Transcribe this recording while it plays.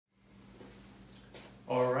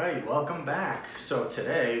All right, welcome back. So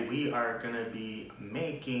today we are gonna be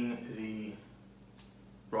making the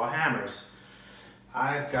raw hammers.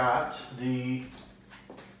 I've got the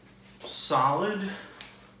solid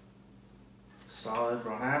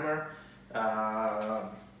raw hammer,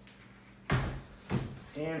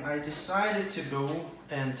 and I decided to go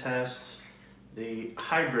and test the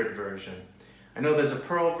hybrid version. I know there's a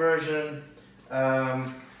pearl version.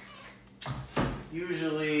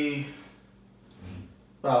 Usually,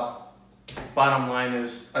 well, bottom line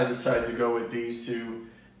is I decided to go with these two.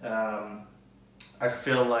 I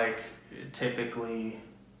feel like typically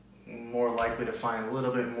more likely to find a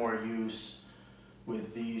little bit more use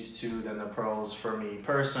with these two than the pearls for me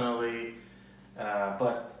personally.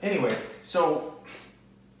 But anyway, so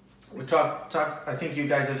we I think you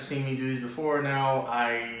guys have seen me do these before now.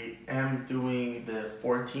 I am doing the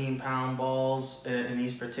 14-pound balls in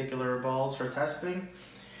these particular balls for testing.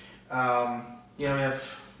 We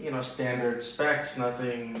have, standard specs,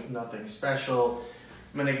 nothing special.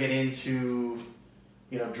 I'm gonna get into,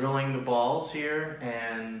 drilling the balls here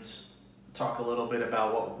and talk a little bit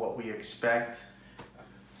about what we expect.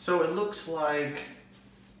 So it looks like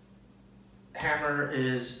Hammer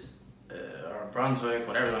is, or Brunswick,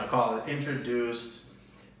 whatever you wanna call it, introduced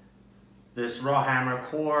this raw hammer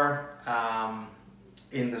core.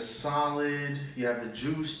 In the solid, you have the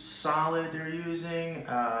juiced solid they're using.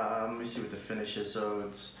 Let me see what the finish is. So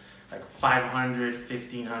it's like 500,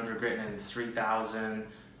 1500, greater than 3000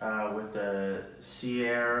 with the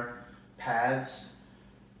Sea-Air pads.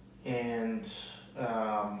 And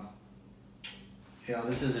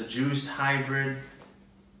this is a juiced hybrid.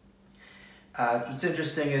 What's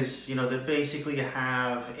interesting is, they basically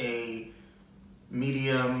have a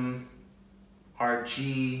medium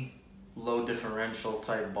RG low differential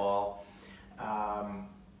type ball.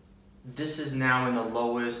 This is now in the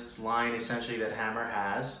lowest line essentially that Hammer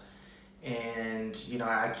has, and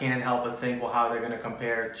I can't help but think, well, how they're going to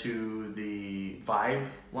compare to the Vibe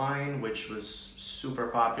line, which was super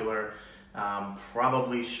popular,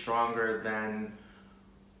 probably stronger than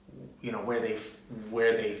where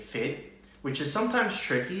they fit, which is sometimes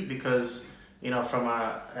tricky because from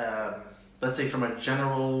a let's say from a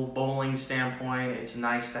general bowling standpoint, it's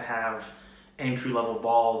nice to have entry-level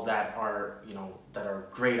balls that are, that are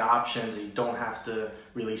great options, that you don't have to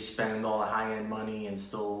really spend all the high-end money and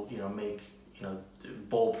still, make,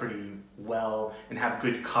 bowl pretty well and have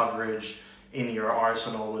good coverage in your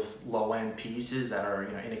arsenal with low-end pieces that are,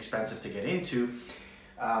 inexpensive to get into.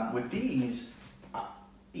 With these,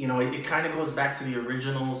 it kind of goes back to the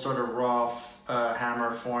original sort of raw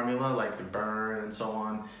hammer formula, like the burn and so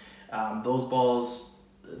on. Those balls,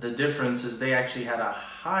 the difference is they actually had a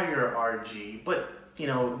higher RG, but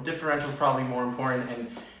differential's probably more important, and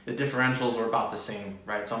the differentials were about the same,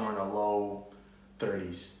 right? Somewhere in the low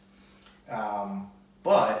 30s.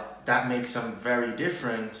 But that makes them very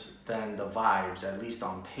different than the Vibes, at least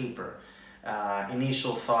on paper.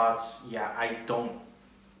 Initial thoughts, yeah, I don't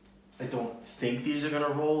think these are gonna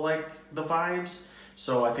roll like the Vibes.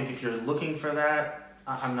 So I think if you're looking for that,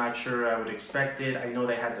 I'm not sure I would expect it. I know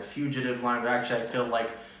they had the Fugitive line, but actually I feel like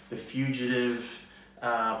the Fugitive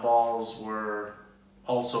balls were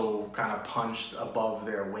also kind of punched above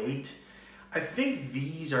their weight. I think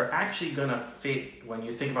these are actually gonna fit when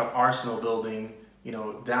you think about arsenal building,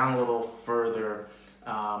 down a little further,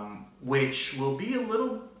 which will be a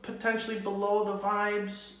little potentially below the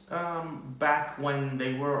Vibes back when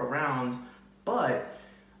they were around, but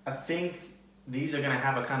I think these are going to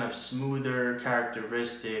have a kind of smoother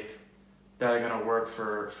characteristic that are going to work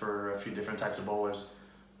for a few different types of bowlers.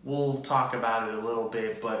 We'll talk about it a little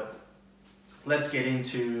bit, but let's get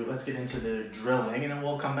into the drilling, and then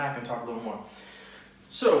we'll come back and talk a little more.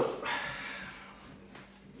 So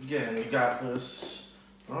again, we got this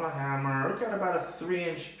raw hammer. We got about a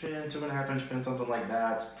 3-inch pin, 2.5-inch pin, something like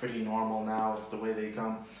that. It's pretty normal now with the way they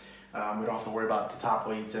come. We don't have to worry about the top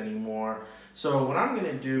weights anymore. So what I'm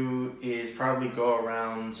gonna do is probably go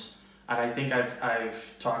around, and I think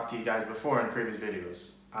I've talked to you guys before in previous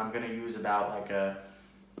videos. I'm gonna use about like a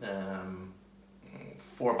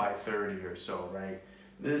 4x30 or so, right?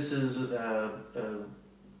 This is a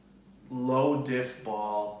low diff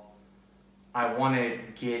ball. I want to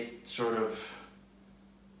get sort of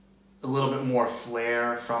a little bit more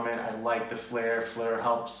flare from it. I like the flare. Flare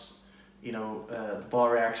helps, the ball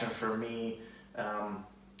reaction for me.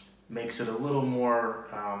 Makes it a little more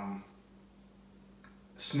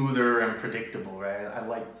smoother and predictable, right?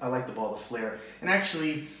 I like the ball to flare. And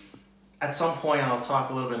actually, at some point, I'll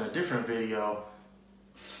talk a little bit in a different video.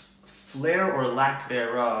 Flare or lack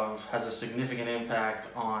thereof has a significant impact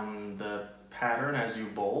on the pattern as you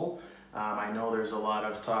bowl. I know there's a lot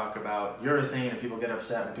of talk about urethane, and people get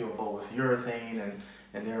upset when people bowl with urethane,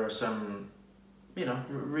 and there are some, you know,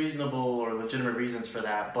 reasonable or legitimate reasons for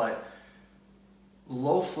that, but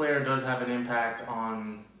low flare does have an impact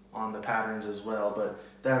on the patterns as well, but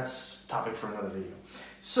that's topic for another video.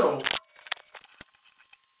 So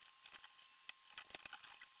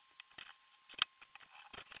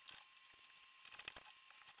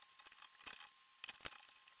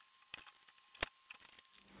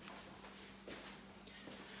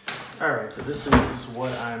alright, so this is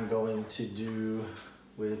what I'm going to do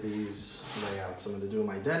with these layouts. I'm going to do them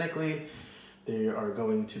identically. They are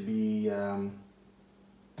going to be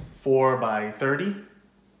 4 by 30.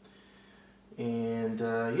 And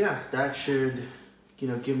yeah, that should, you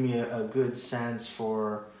know, give me a good sense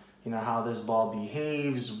for, you know, how this ball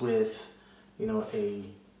behaves with, you know, a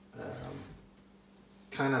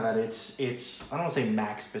kind of at its I don't want to say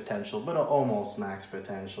max potential, but almost max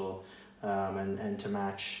potential, and to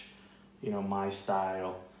match, you know, my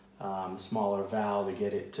style. Smaller valve to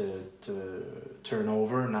get it to turn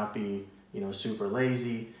over, not be, you know, super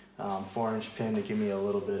lazy. 4-inch pin to give me a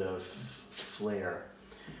little bit of flair.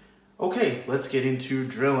 Okay, let's get into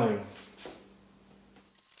drilling.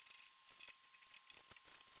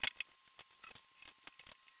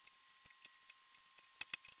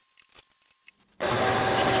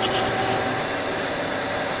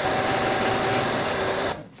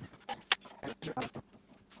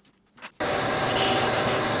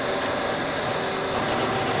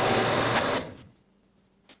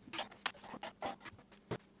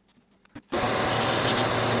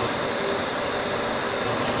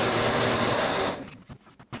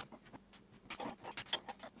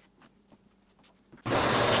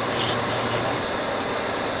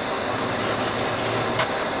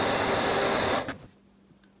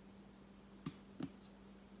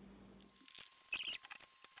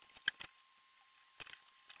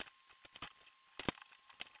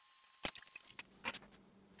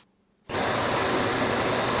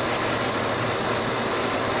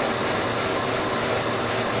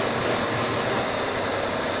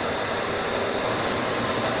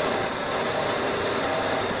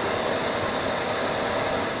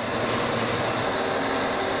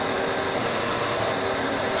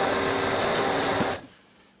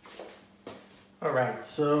 Alright,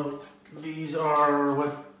 so these are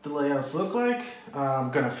what the layouts look like. I'm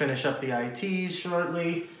going to finish up the ITs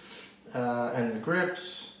shortly, and the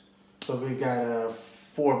grips. So we got a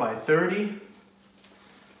 4 by 30.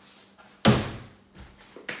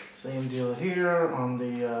 Same deal here on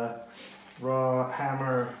the raw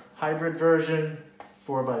hammer hybrid version,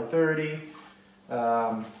 4 by 30.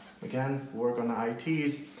 Again, work on the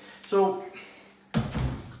ITs. So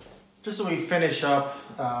just so we finish up,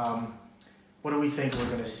 what do we think we're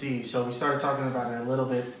going to see? So we started talking about it a little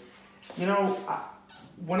bit. You know,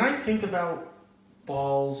 when I think about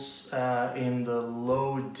balls in the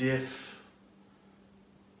low diff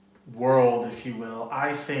world, if you will,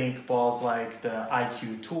 I think balls like the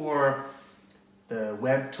IQ Tour, the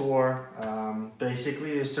Web Tour,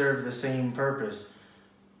 basically they serve the same purpose.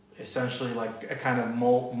 Essentially like a kind of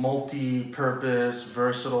multi-purpose,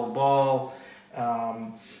 versatile ball.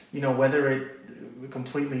 You know, whether it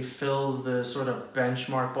completely fills the sort of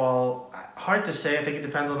benchmark ball, hard to say. I think it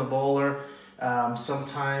depends on the bowler.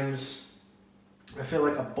 Sometimes I feel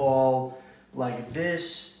like a ball like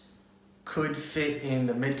this could fit in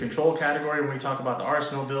the mid-control category when we talk about the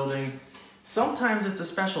arsenal building. Sometimes it's a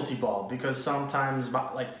specialty ball because sometimes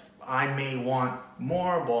like I may want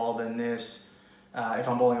more ball than this if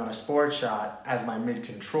I'm bowling on a sport shot as my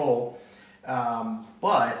mid-control.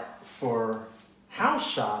 But for house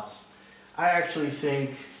shots, I actually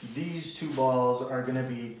think these two balls are going to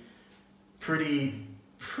be pretty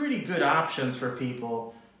good options for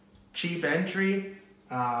people. Cheap entry.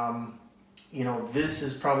 You know, this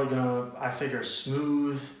is probably going to, I figure,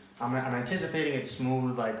 smooth. I'm anticipating it's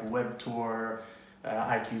smooth like Web Tour,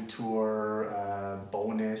 IQ Tour,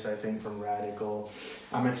 Bonus, I think, from Radical.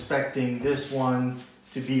 I'm expecting this one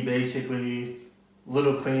to be basically a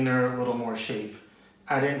little cleaner, a little more shape.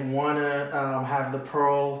 I didn't want to have the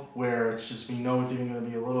Pearl where it's just, we know it's even going to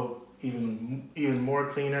be a little even more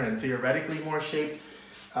cleaner and theoretically more shape.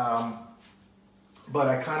 But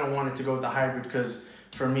I kind of wanted to go with the hybrid because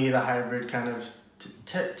for me the hybrid kind of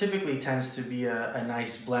typically tends to be a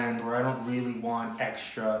nice blend where I don't really want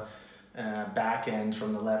extra back end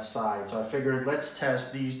from the left side. So I figured let's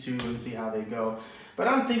test these two and see how they go. But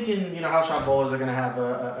I'm thinking, you know, house shot bowlers are going to have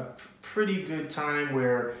a pretty good time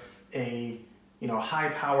where a, you know, high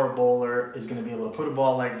power bowler is going to be able to put a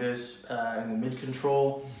ball like this in the mid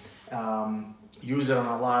control. use it on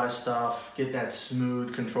a lot of stuff, get that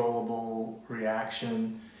smooth, controllable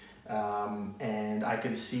reaction. And I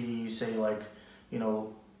can see, say, like, you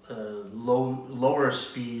know, lower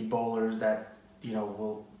speed bowlers that, you know,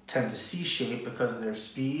 will tend to C-shape because of their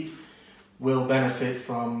speed will benefit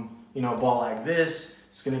from, you know, a ball like this.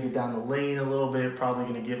 It's going to get down the lane a little bit, probably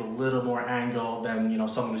going to give a little more angle than, you know,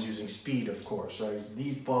 someone who's using speed, of course, right?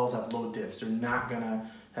 These balls have low diffs. They're not going to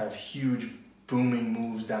have huge booming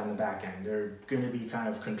moves down the back end. They're going to be kind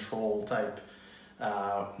of control type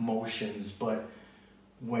motions, but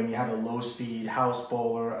when you have a low speed house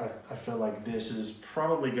bowler, I feel like this is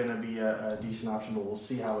probably going to be a decent option, but we'll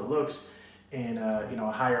see how it looks. And you know,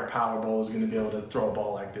 a higher power bowler is going to be able to throw a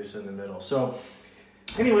ball like this in the middle. So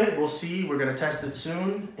anyway, we'll see. We're going to test it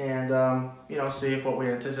soon, and you know, see if what we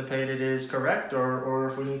anticipated is correct, or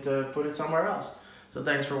if we need to put it somewhere else. So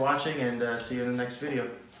thanks for watching, and see you in the next video.